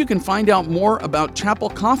 and you can find out more about Chapel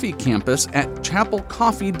Coffee Campus at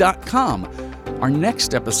chapelcoffee.com. Our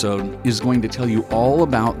next episode is going to tell you all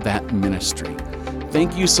about that ministry.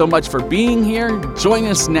 Thank you so much for being here. Join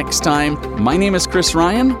us next time. My name is Chris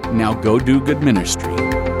Ryan. Now go do good ministry.